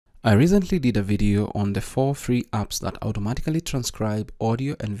I recently did a video on the 4 free apps that automatically transcribe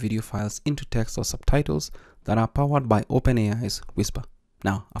audio and video files into text or subtitles that are powered by OpenAI's Whisper.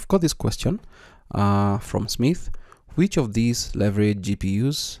 Now, I've got this question from Smith. Which of these leverage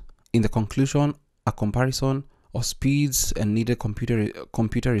GPUs? In the conclusion, a comparison of speeds and needed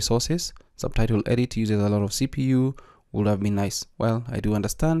computer resources. Subtitle edit uses a lot of CPU, would have been nice. Well, I do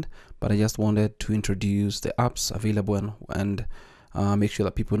understand, but I just wanted to introduce the apps available and make sure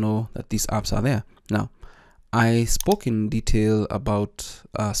that people know that these apps are there. Now, I spoke in detail about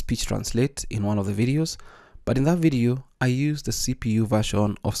Speech Translate in one of the videos, but in that video, I used the CPU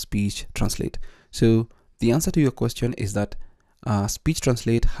version of Speech Translate. So the answer to your question is that Speech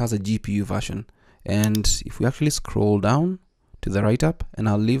Translate has a GPU version. And if we actually scroll down to the write up, and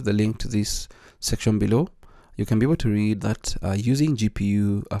I'll leave the link to this section below, you can be able to read that using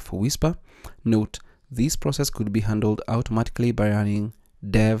GPU for Whisper, note, this process could be handled automatically by running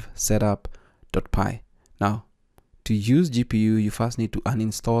dev setup.py. Now, to use GPU, you first need to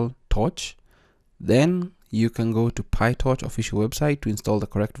uninstall Torch. Then you can go to PyTorch official website to install the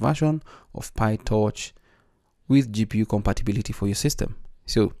correct version of PyTorch with GPU compatibility for your system.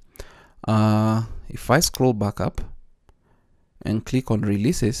 So, if I scroll back up and click on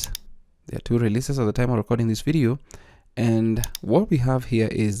releases, there are 2 releases at the time of recording this video. And what we have here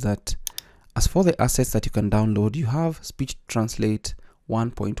is that as for the assets that you can download, you have Speech Translate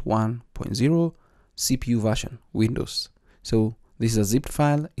 1.1.0 CPU version, Windows. So this is a zipped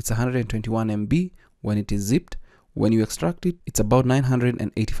file. It's 121 MB when it is zipped. When you extract it, it's about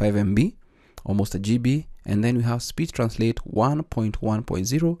 985 MB, almost a GB. And then we have Speech Translate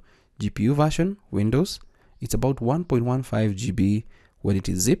 1.1.0 GPU version, Windows. It's about 1.15 GB when it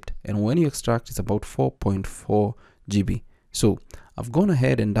is zipped. And when you extract, it's about 4.4 GB. So I've gone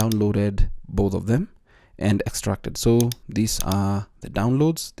ahead and downloaded both of them and extracted. So these are the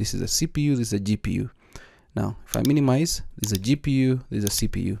downloads. This is a CPU, this is a GPU. Now, if I minimize, this is a GPU, this is a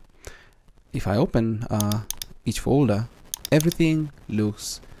CPU. If I open each folder, everything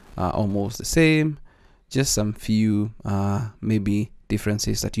looks almost the same, just some few maybe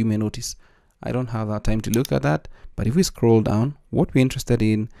differences that you may notice. I don't have that time to look at that, but if we scroll down, what we're interested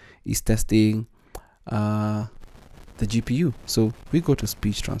in is testing the GPU. So we go to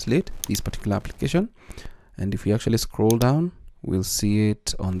Speech Translate, this particular application, and if we actually scroll down, we'll see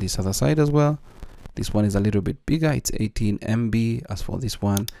it on this other side as well. This one is a little bit bigger, it's 18 MB. As for this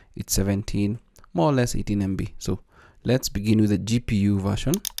one, it's 17, more or less 18 MB. So let's begin with the GPU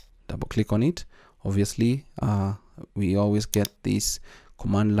version. Double click on it. Obviously, we always get this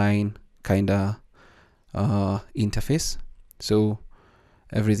command line kind of interface. So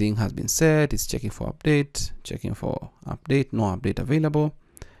everything has been set. It's checking for update, checking for update, no update available.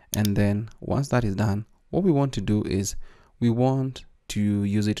 And then once that is done, what we want to do is we want to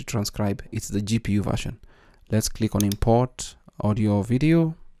use it to transcribe. It's the GPU version. Let's click on import audio or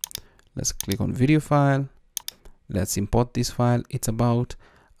video. Let's click on video file. Let's import this file. It's about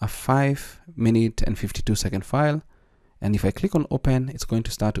a 5-minute and 52-second file. And if I click on open, it's going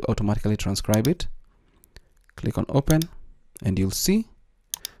to start to automatically transcribe it. Click on open and you'll see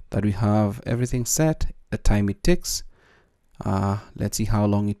that we have everything set, the time it takes. Let's see how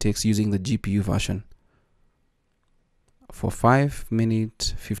long it takes using the GPU version. For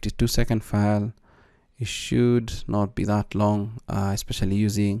 5-minute, 52-second file, it should not be that long, especially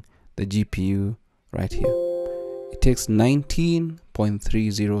using the GPU right here. It takes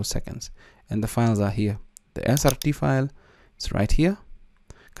 19.30 seconds, and the files are here. The SRT file is right here.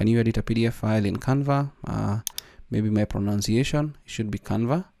 Can you edit a PDF file in Canva? Maybe my pronunciation should be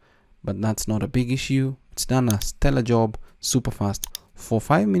Canva, but that's not a big issue. It's done a stellar job, super fast. For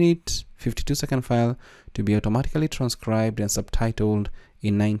 5-minute, 52-second file to be automatically transcribed and subtitled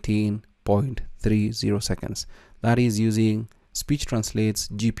in 19.30 seconds. That is using Speech Translate's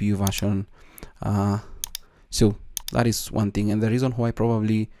GPU version. So that is one thing. And the reason why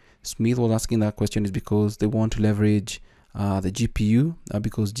probably Smith was asking that question is because they want to leverage the GPU,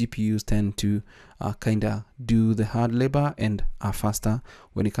 because GPUs tend to kind of do the hard labor and are faster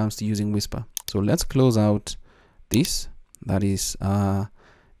when it comes to using Whisper. So let's close out this. That is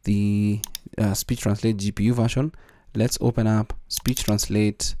the Speech Translate GPU version. Let's open up Speech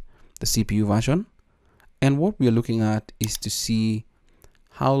Translate, the CPU version. And what we are looking at is to see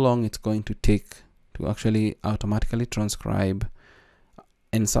how long it's going to take to actually automatically transcribe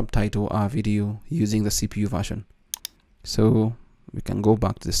and subtitle our video using the CPU version. So we can go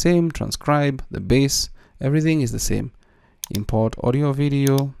back to the same, transcribe, the base, everything is the same. Import audio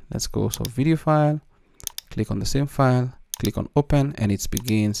video. Let's go, so video file, click on the same file, click on open, and it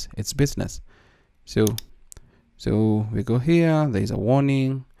begins its business. So we go here, there is a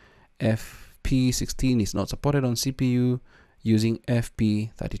warning, FP16 is not supported on CPU, using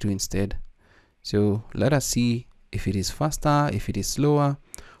FP32 instead. So let us see if it is faster, if it is slower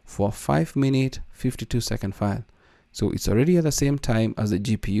for 5-minute 52-second file. So it's already at the same time as the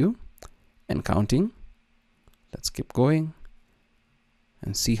GPU and counting. Let's keep going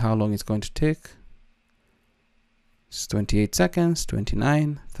and see how long it's going to take. It's 28 seconds,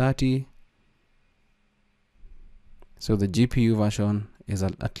 29, 30. So the GPU version is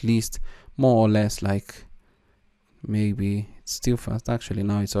at least more or less like, maybe it's still fast. Actually,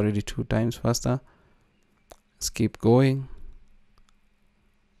 now it's already 2 times faster. Let's keep going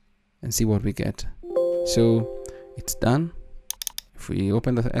and see what we get. So it's done. If we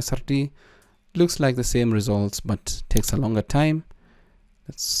open the SRT, looks like the same results, but takes a longer time.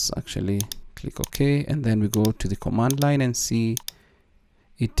 Let's actually click OK, and then we go to the command line and see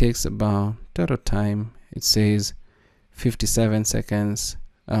it takes about total time. It says 57 seconds,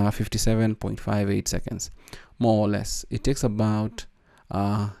 57.58 seconds, more or less. It takes about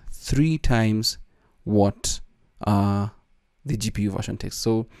 3 times what the GPU version takes.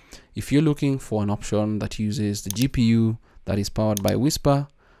 So if you're looking for an option that uses the GPU that is powered by Whisper,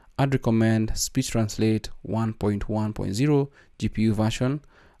 I'd recommend Speech Translate 1.1.0 GPU version.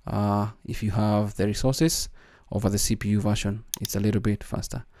 If you have the resources over the CPU version, it's a little bit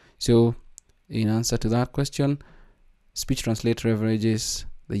faster. So in answer to that question, Speech Translate leverages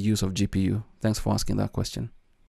the use of GPU. Thanks for asking that question.